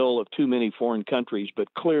speak ill of too many foreign countries,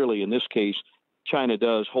 but clearly in this case, China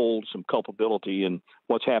does hold some culpability in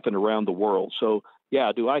what's happened around the world. So,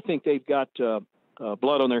 yeah, do I think they've got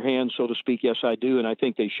blood on their hands, so to speak? Yes, I do, and I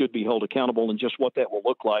think they should be held accountable, and just what that will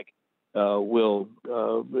look like will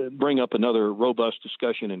bring up another robust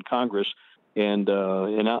discussion in Congress, and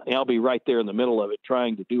I'll be right there in the middle of it,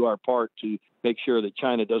 trying to do our part to make sure that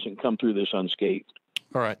China doesn't come through this unscathed.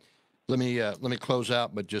 All right. Let me close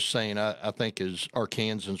out, but just saying, I think as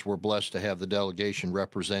Arkansans, we're blessed to have the delegation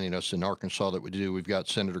representing us in Arkansas that we do. We've got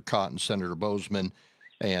Senator Cotton, Senator Bozeman,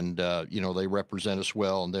 and, they represent us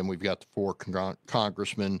well. And then we've got the four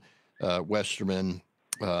congressmen, Westerman,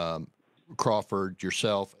 Crawford,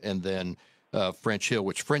 yourself, and then French Hill,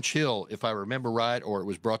 which French Hill, if I remember right, or it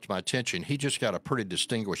was brought to my attention, he just got a pretty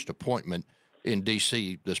distinguished appointment in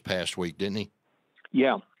D.C. this past week, didn't he?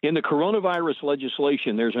 Yeah. In the coronavirus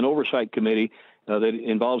legislation, there's an oversight committee that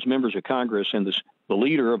involves members of Congress, and the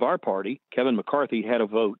leader of our party, Kevin McCarthy, had a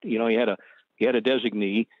vote. He had a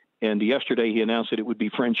designee, and yesterday he announced that it would be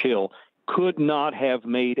French Hill. Could not have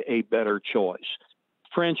made a better choice.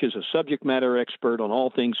 French is a subject matter expert on all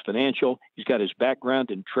things financial. He's got his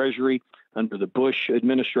background in Treasury under the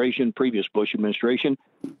previous Bush administration,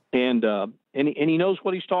 and he knows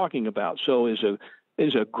what he's talking about. So is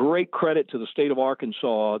a great credit to the state of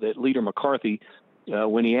Arkansas that Leader McCarthy,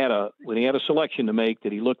 when he had a selection to make,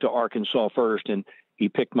 that he looked to Arkansas first, and he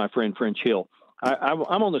picked my friend French Hill.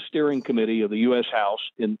 I'm on the steering committee of the U.S. House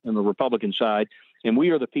in the Republican side, and we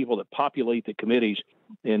are the people that populate the committees.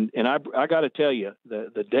 And I got to tell you,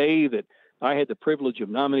 the day that I had the privilege of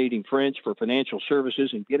nominating French for financial services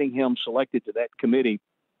and getting him selected to that committee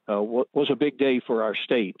was a big day for our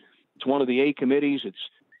state. It's one of the A committees. It's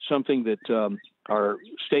something that our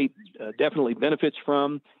state definitely benefits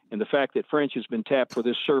from. And the fact that French has been tapped for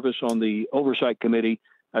this service on the oversight committee,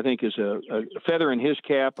 I think, is a feather in his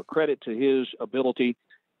cap, a credit to his ability.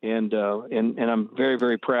 And I'm very,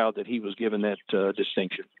 very proud that he was given that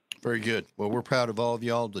distinction. Very good. Well, we're proud of all of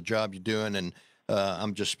y'all, the job you're doing, and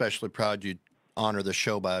I'm just especially proud you honor the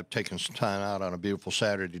show by taking some time out on a beautiful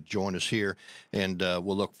Saturday to join us here, and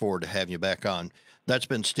we'll look forward to having you back on. That's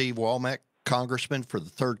been Steve Womack, Congressman for the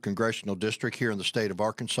 3rd Congressional District here in the state of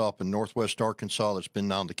Arkansas, up in Northwest Arkansas. That's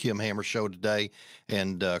been on the Kim Hammer Show today,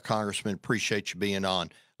 and Congressman, appreciate you being on.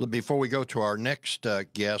 Before we go to our next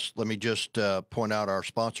guest, let me just point out our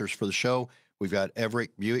sponsors for the show. We've got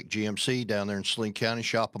Everett Buick GMC down there in Saline County.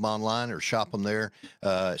 Shop them online or shop them there.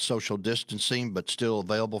 Social distancing, but still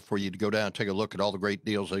available for you to go down and take a look at all the great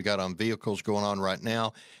deals they got on vehicles going on right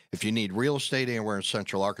now. If you need real estate anywhere in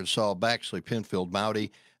Central Arkansas, Baxley, Penfield,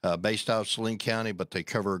 Mowdy, based out of Saline County, but they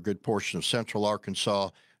cover a good portion of Central Arkansas.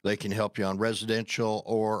 They can help you on residential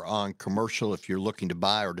or on commercial if you're looking to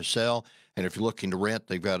buy or to sell. And if you're looking to rent,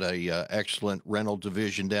 they've got a excellent rental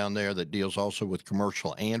division down there that deals also with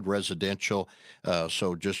commercial and residential.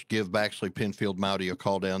 So just give Baxley, Penfield, Mowdy a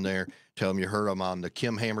call down there. Tell them you heard them on the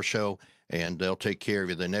Kim Hammer Show, and they'll take care of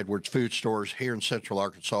you. Then Edwards Food Stores here in Central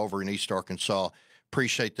Arkansas, over in East Arkansas.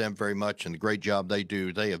 Appreciate them very much and the great job they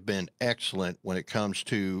do. They have been excellent when it comes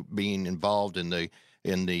to being involved in the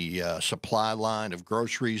supply line of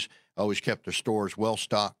groceries. Always kept their stores well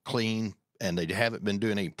stocked, clean, and they haven't been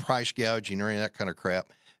doing any price gouging or any of that kind of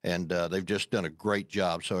crap. And they've just done a great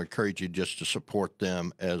job. So I encourage you just to support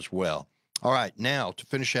them as well. All right, now to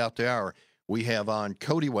finish out the hour, we have on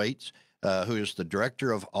Cody Waits, who is the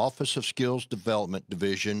Director of Office of Skills Development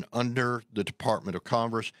Division under the Department of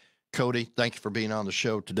Commerce. Cody, thank you for being on the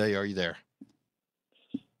show today. Are you there?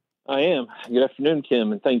 I am. Good afternoon,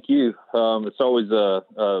 Kim, and thank you. It's always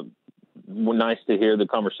nice to hear the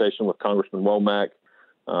conversation with Congressman Womack.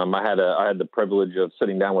 I had the privilege of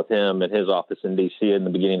sitting down with him at his office in D.C. in the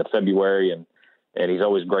beginning of February, and he's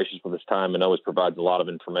always gracious with his time and always provides a lot of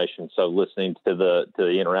information. So listening to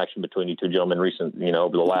the interaction between you two gentlemen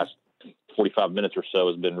over the last 45 minutes or so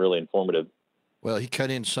has been really informative. Well, he cut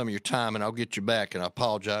in some of your time, and I'll get you back, and I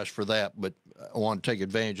apologize for that, but I want to take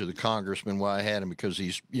advantage of the congressman while I had him because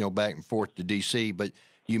he's, back and forth to D.C., but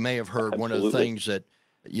you may have heard Absolutely. One of the things that,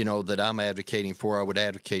 that I'm advocating for, I would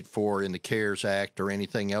advocate for in the CARES Act or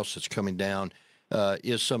anything else that's coming down,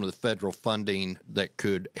 is some of the federal funding that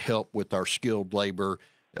could help with our skilled labor,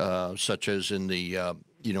 such as in the,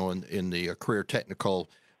 in the career technical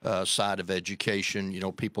side of education,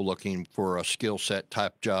 people looking for a skill set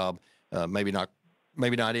type job. Maybe not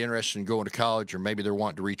interested in going to college, or maybe they're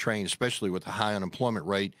wanting to retrain, especially with the high unemployment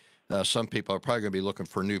rate. Some people are probably going to be looking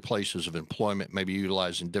for new places of employment, maybe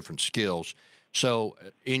utilizing different skills. So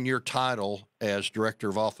in your title as Director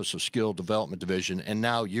of Office of Skill Development Division, and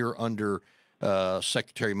now you're under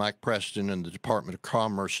Secretary Mike Preston in the Department of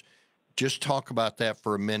Commerce, just talk about that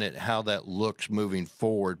for a minute, how that looks moving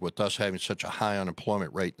forward with us having such a high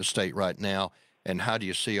unemployment rate in the state right now, and how do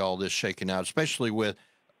you see all this shaking out, especially with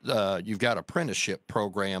you've got apprenticeship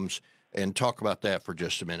programs, and talk about that for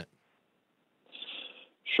just a minute.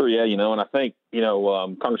 Sure. Yeah. And I think,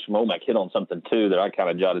 Congressman Womack hit on something too that I kind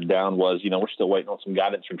of jotted down was, we're still waiting on some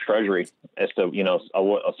guidance from Treasury as to,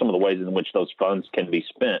 some of the ways in which those funds can be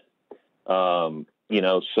spent.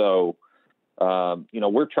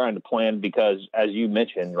 We're trying to plan because, as you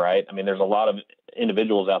mentioned, right, I mean, there's a lot of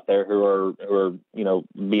individuals out there who are,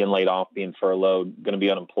 being laid off, being furloughed, going to be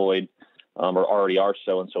unemployed, or already are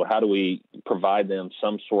so. And so how do we provide them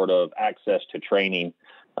some sort of access to training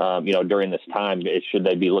during this time, should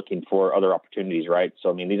they be looking for other opportunities, right? So,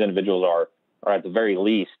 I mean, these individuals are at the very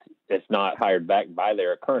least, if not hired back by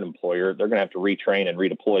their current employer, they're going to have to retrain and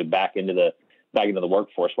redeploy back into the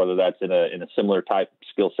workforce, whether that's in a similar type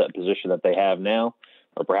skill set position that they have now,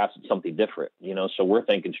 or perhaps it's something different, So we're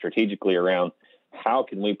thinking strategically around how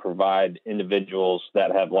can we provide individuals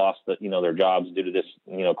that have lost their jobs due to this,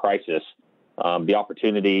 crisis, the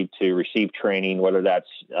opportunity to receive training, whether that's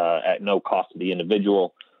at no cost to the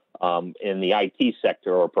individual, in the IT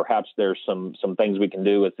sector, or perhaps there's some things we can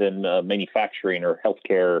do within manufacturing or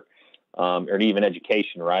healthcare, or even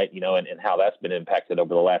education, right? And how that's been impacted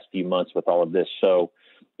over the last few months with all of this. So,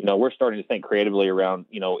 we're starting to think creatively around,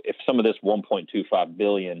 if some of this $1.25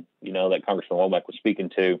 billion, that Congressman Womack was speaking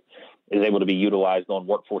to, is able to be utilized on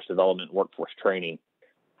workforce development, workforce training,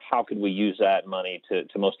 how could we use that money to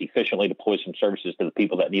most efficiently deploy some services to the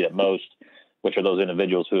people that need it most, which are those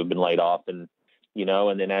individuals who have been laid off? And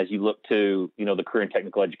then as you look to, the career and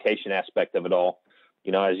technical education aspect of it all,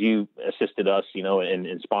 as you assisted us,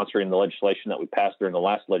 in sponsoring the legislation that we passed during the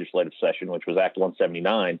last legislative session, which was Act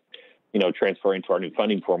 179, transferring to our new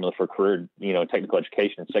funding formula for career, technical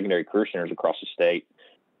education and secondary career centers across the state.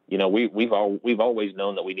 We've always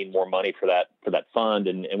known that we need more money for that fund,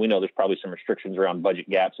 and we know there's probably some restrictions around budget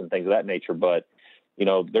gaps and things of that nature, but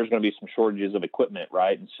there's going to be some shortages of equipment,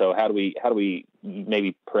 right? And so how do we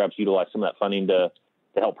maybe perhaps utilize some of that funding to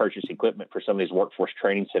help purchase equipment for some of these workforce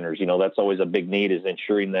training centers? That's always a big need, is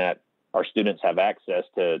ensuring that our students have access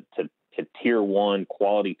to tier one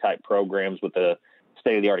quality type programs with the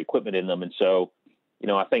state of the art equipment in them. And so,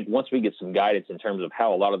 I think once we get some guidance in terms of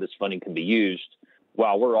how a lot of this funding can be used,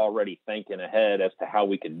 while we're already thinking ahead as to how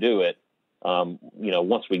we could do it,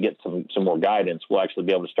 once we get some more guidance, we'll actually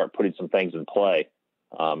be able to start putting some things in play,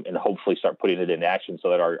 and hopefully start putting it into action so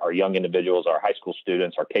that our young individuals, our high school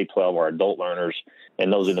students, our K-12, our adult learners,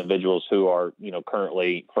 and those individuals who are,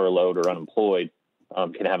 currently furloughed or unemployed,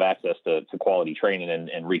 can have access to quality training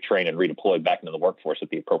and retrain and redeploy back into the workforce at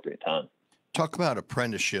the appropriate time. Talk about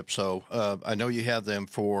apprenticeship. So I know you have them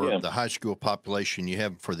for the high school population. You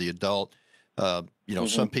have them for the adult.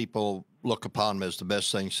 Some people look upon them as the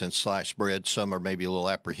best thing since sliced bread. Some are maybe a little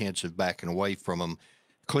apprehensive, backing away from them.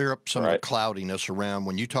 Clear up some of the cloudiness around.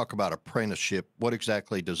 When you talk about apprenticeship, what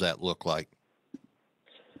exactly does that look like?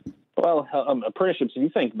 Well, apprenticeships, if you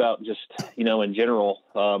think about just, in general,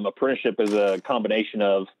 apprenticeship is a combination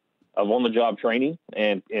of on-the-job training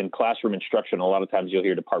and classroom instruction. A lot of times you'll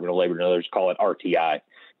hear Department of Labor and others call it RTI,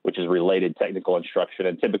 which is related technical instruction.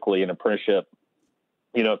 And typically an apprenticeship,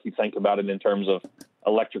 if you think about it in terms of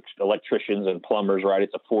electricians and plumbers, right,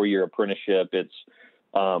 it's a 4-year apprenticeship. It's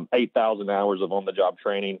 8,000 hours of on-the-job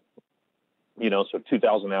training, so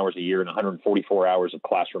 2,000 hours a year and 144 hours of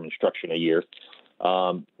classroom instruction a year.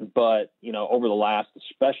 But, over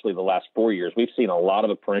especially the last 4 years, we've seen a lot of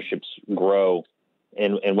apprenticeships grow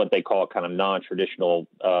in what they call kind of non-traditional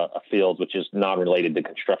fields, which is non-related to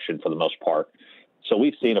construction for the most part. So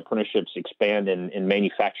we've seen apprenticeships expand in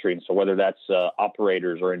manufacturing. So whether that's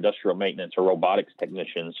operators or industrial maintenance or robotics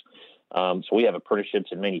technicians. So we have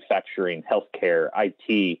apprenticeships in manufacturing, healthcare,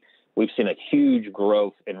 IT. We've seen a huge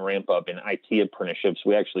growth and ramp up in IT apprenticeships.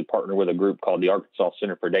 We actually partner with a group called the Arkansas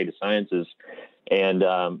Center for Data Sciences. And,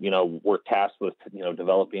 we're tasked with,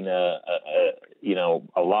 developing a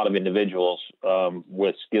lot of individuals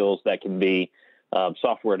with skills that can be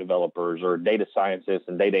software developers or data scientists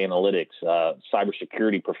and data analytics,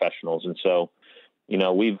 cybersecurity professionals. And so,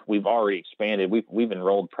 we've already expanded. We've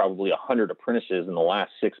enrolled probably 100 apprentices in the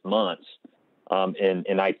last 6 months in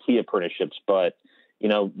IT apprenticeships. But,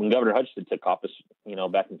 when Governor Hutchinson took office,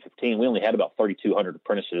 back in 2015, we only had about 3,200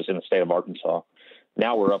 apprentices in the state of Arkansas.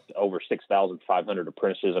 Now we're up to over 6,500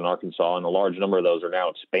 apprentices in Arkansas, and a large number of those are now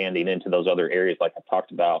expanding into those other areas like I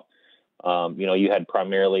talked about. You had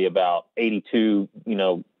primarily about 82,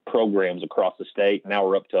 programs across the state. Now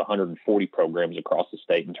we're up to 140 programs across the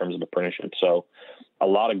state in terms of apprenticeship. So a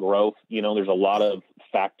lot of growth. There's a lot of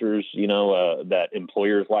factors, that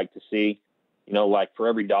employers like to see. Like for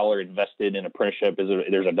every dollar invested in apprenticeship, there's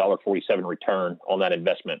a $1.47 return on that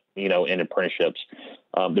investment, in apprenticeships.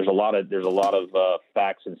 There's a lot of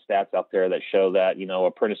facts and stats out there that show that,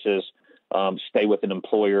 apprentices stay with an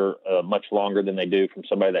employer much longer than they do from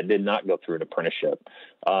somebody that did not go through an apprenticeship.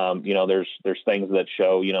 There's things that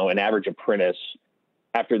show, an average apprentice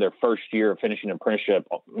after their first year of finishing an apprenticeship,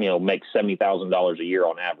 makes $70,000 a year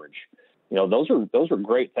on average. Those are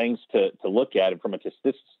great things to look at, and from a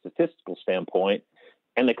statistical standpoint,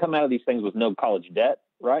 and they come out of these things with no college debt,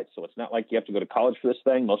 right? So it's not like you have to go to college for this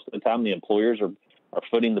thing. Most of the time, the employers are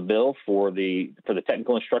footing the bill for the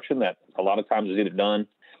technical instruction that a lot of times is either done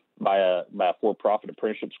by a for-profit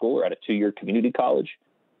apprenticeship school or at a 2-year community college.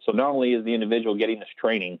 So not only is the individual getting this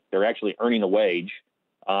training, they're actually earning a wage,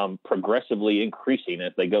 progressively increasing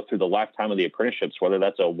as they go through the lifetime of the apprenticeships, whether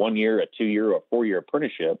that's a 1-year, a 2-year, or a 4-year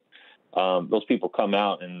apprenticeship. Those people come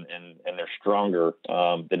out and they're stronger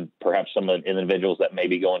than perhaps some of the individuals that may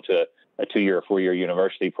be going to a 2-year or 4-year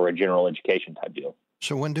university for a general education type deal.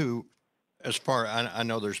 So I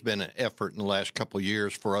know there's been an effort in the last couple of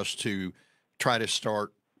years for us to try to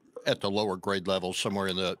start at the lower grade level, somewhere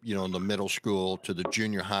in the, in the middle school to the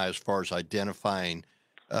junior high, as far as identifying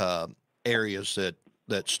areas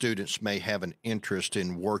that students may have an interest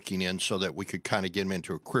in working in, so that we could kind of get them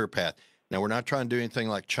into a career path. Now, we're not trying to do anything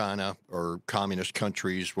like China or communist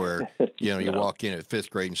countries where, you walk in at 5th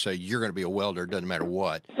grade and say, you're going to be a welder, doesn't matter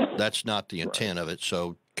what. That's not the intent of it.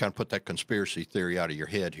 So kind of put that conspiracy theory out of your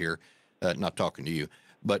head here. Not talking to you,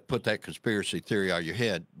 but put that conspiracy theory out of your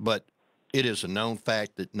head. But it is a known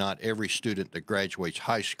fact that not every student that graduates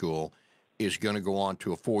high school is going to go on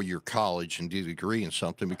to a 4-year college and do a degree in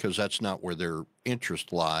something, because that's not where their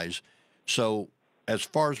interest lies. So as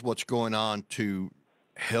far as what's going on to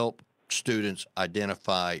help students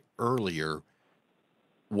identify earlier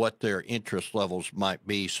what their interest levels might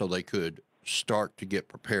be, so they could start to get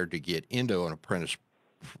prepared to get into an apprentice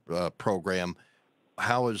program,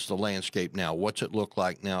 how is the landscape now? What's it look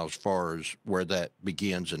like now as far as where that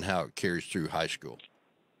begins and how it carries through high school?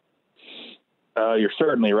 You're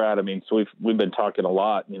certainly right. I mean, so we've been talking a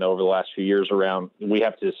lot, over the last few years around, we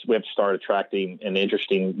have to start attracting and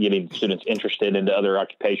getting students interested into other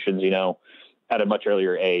occupations, at a much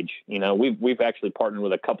earlier age. We've actually partnered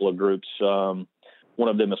with a couple of groups. One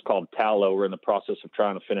of them is called Tallow. We're in the process of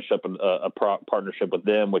trying to finish up a partnership with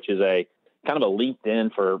them, which is a kind of a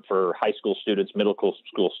LinkedIn for high school students, middle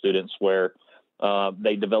school students, where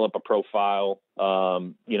they develop a profile.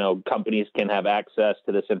 Companies can have access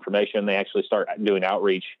to this information. They actually start doing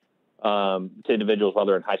outreach to individuals while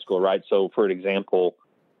they're in high school, right? So, for an example,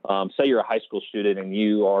 say you're a high school student and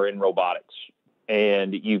you are in robotics,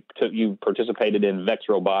 and you participated in VEX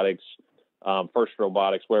Robotics, FIRST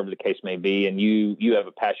Robotics, wherever the case may be, and you have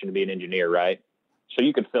a passion to be an engineer, right? So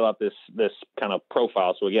you could fill out this kind of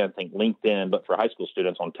profile. So again, think LinkedIn, but for high school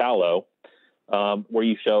students on Tallow, where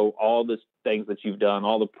you show all the things that you've done,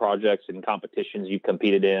 all the projects and competitions you've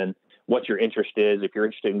competed in, what your interest is. If you're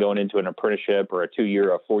interested in going into an apprenticeship or a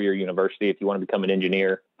 2-year or a 4-year university, if you want to become an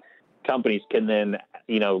engineer, companies can then,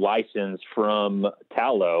 license from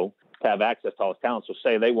Tallow to have access to all this talent. So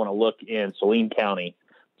say they want to look in Saline County,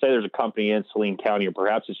 say there's a company in Saline County, or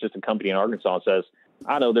perhaps it's just a company in Arkansas that says,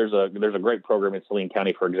 I know there's a great program in Saline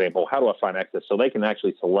County, for example. How do I find access? So they can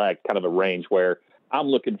actually select kind of a range where I'm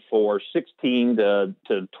looking for 16 to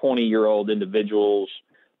 20-year-old individuals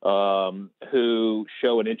who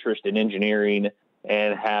show an interest in engineering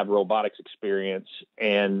and have robotics experience.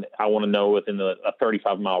 And I want to know within a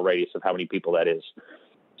 35-mile radius of how many people that is.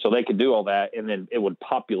 So they could do all that, and then it would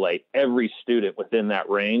populate every student within that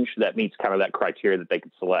range that meets kind of that criteria that they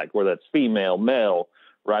could select, whether it's female, male,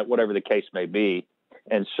 right, whatever the case may be.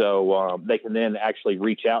 And so they can then actually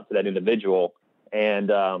reach out to that individual and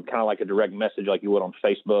kind of like a direct message like you would on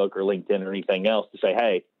Facebook or LinkedIn or anything else to say,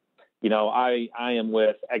 hey, I am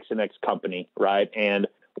with X and X company, right? And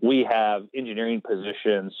we have engineering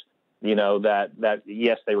positions, that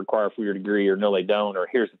yes, they require a 4-year degree, or no, they don't, or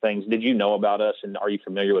here's the things. Did you know about us, and are you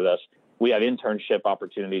familiar with us? We have internship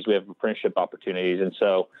opportunities. We have apprenticeship opportunities. And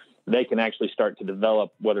so they can actually start to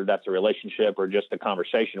develop, whether that's a relationship or just a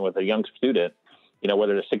conversation with a young student,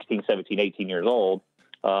 whether they're 16, 17, 18 years old,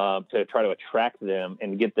 to try to attract them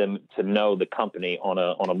and get them to know the company on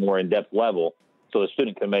a more in-depth level, so the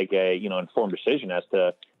student can make a, informed decision as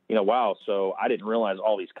to, wow, so I didn't realize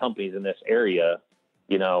all these companies in this area,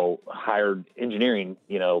 hired engineering,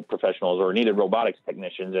 professionals or needed robotics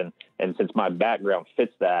technicians. And since my background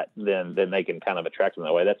fits that, then they can kind of attract them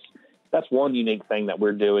that way. That's one unique thing that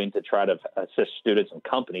we're doing to try to assist students and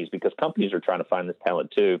companies, because companies are trying to find this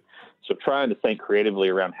talent too. So trying to think creatively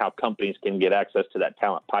around how companies can get access to that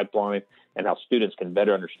talent pipeline, and how students can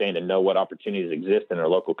better understand and know what opportunities exist in their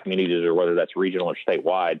local communities, or whether that's regional or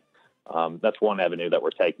statewide. That's one avenue that we're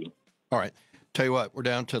taking. All right. Tell you what, we're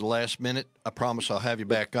down to the last minute. I promise I'll have you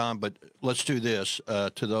back on, but let's do this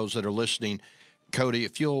to those that are listening. Cody,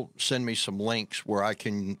 if you'll send me some links where I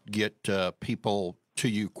can get people to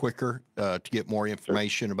you quicker to get more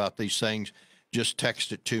information about these things, just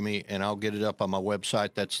text it to me and I'll get it up on my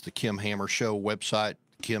website. That's the Kim Hammer Show website,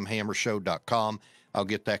 kimhammershow.com. I'll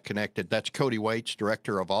get that connected. That's Cody Waits,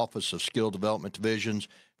 Director of Office of Skill Development Divisions,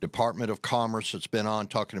 Department of Commerce, that's been on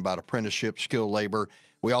talking about apprenticeship, skilled labor.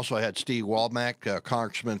 We also had Steve Womack,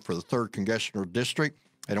 Congressman for the 3rd Congressional District,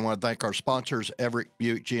 And I want to thank our sponsors, Everett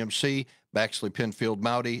Buick GMC, Baxley Penfield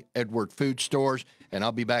Mowdy, Edward Food Stores, and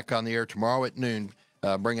I'll be back on the air tomorrow at noon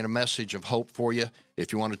bringing a message of hope for you.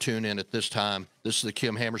 If you want to tune in at this time, this is the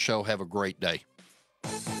Kim Hammer Show. Have a great day.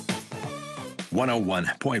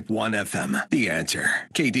 101.1 FM, The Answer.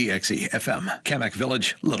 KDXE FM, Kamak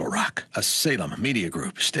Village, Little Rock. A Salem Media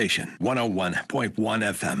Group station. 101.1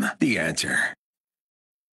 FM, The Answer.